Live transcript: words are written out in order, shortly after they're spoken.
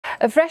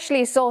A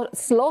freshly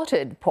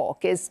slaughtered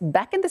pork is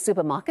back in the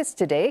supermarkets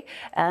today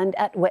and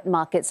at wet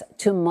markets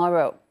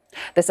tomorrow.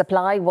 The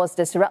supply was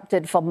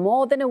disrupted for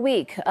more than a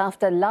week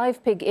after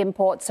live pig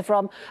imports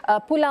from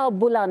Pulau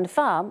Bulan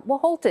farm were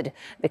halted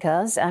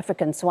because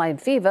African swine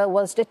fever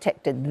was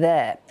detected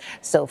there.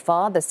 So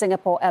far, the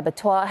Singapore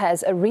abattoir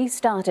has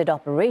restarted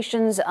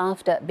operations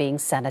after being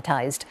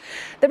sanitized.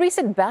 The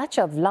recent batch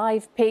of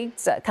live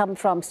pigs come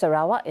from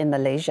Sarawak in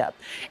Malaysia.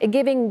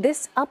 Giving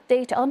this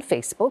update on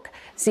Facebook,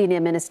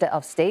 Senior Minister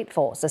of State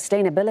for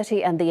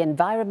Sustainability and the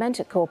Environment,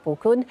 Koh Poh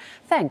Koon,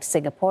 thanked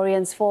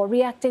Singaporeans for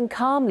reacting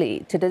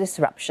calmly to the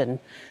disruption.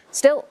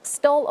 Still,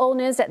 stall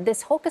owners at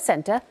this hawker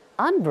centre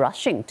aren't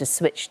rushing to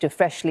switch to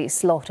freshly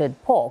slaughtered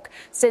pork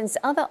since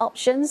other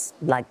options,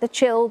 like the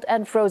chilled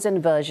and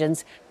frozen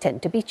versions,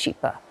 tend to be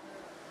cheaper.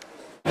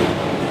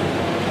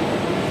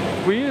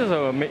 We use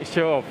a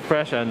mixture of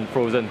fresh and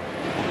frozen.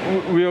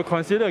 We will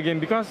consider again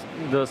because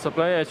the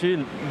supply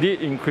actually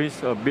did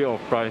increase a bit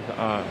of price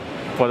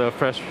for the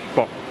fresh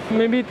pork,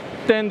 maybe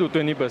 10 to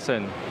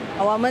 20%.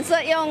 我们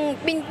是用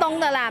冰冻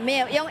的啦，没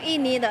有用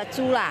印尼的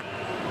猪啦。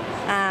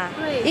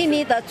印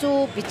尼的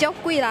猪比较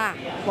贵啦，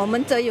我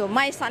们只有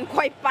卖3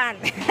块半，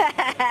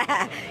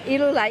一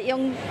路来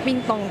用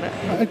冰冻的。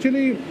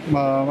Actually,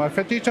 my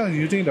fatty chunk is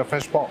using the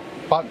fresh pork,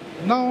 but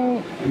now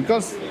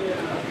because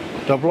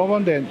the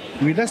problem that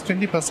we less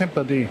 20%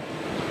 per day,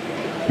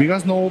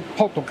 because no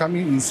pork to come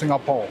in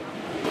Singapore.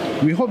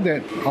 We hope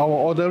that our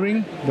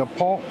ordering the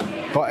pork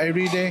got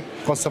every day,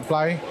 got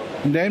supply,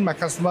 and then my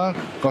customer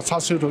got char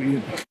siu to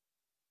eat.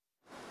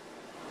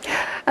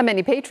 And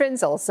many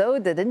patrons also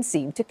didn't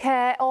seem to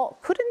care or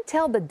couldn't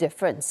tell the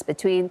difference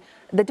between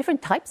the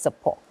different types of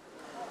pork.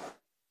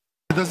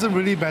 It doesn't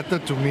really matter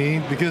to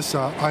me because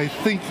I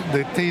think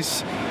they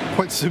taste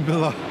quite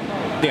similar.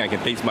 I think I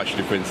can taste much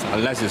difference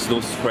unless it's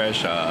those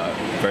fresh,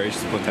 very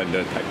super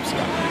tender types.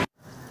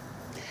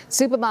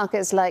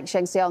 Supermarkets like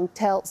Sheng Siong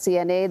tell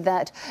CNA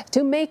that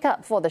to make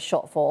up for the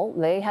shortfall,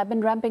 they have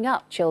been ramping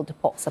up chilled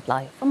pork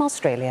supply from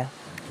Australia.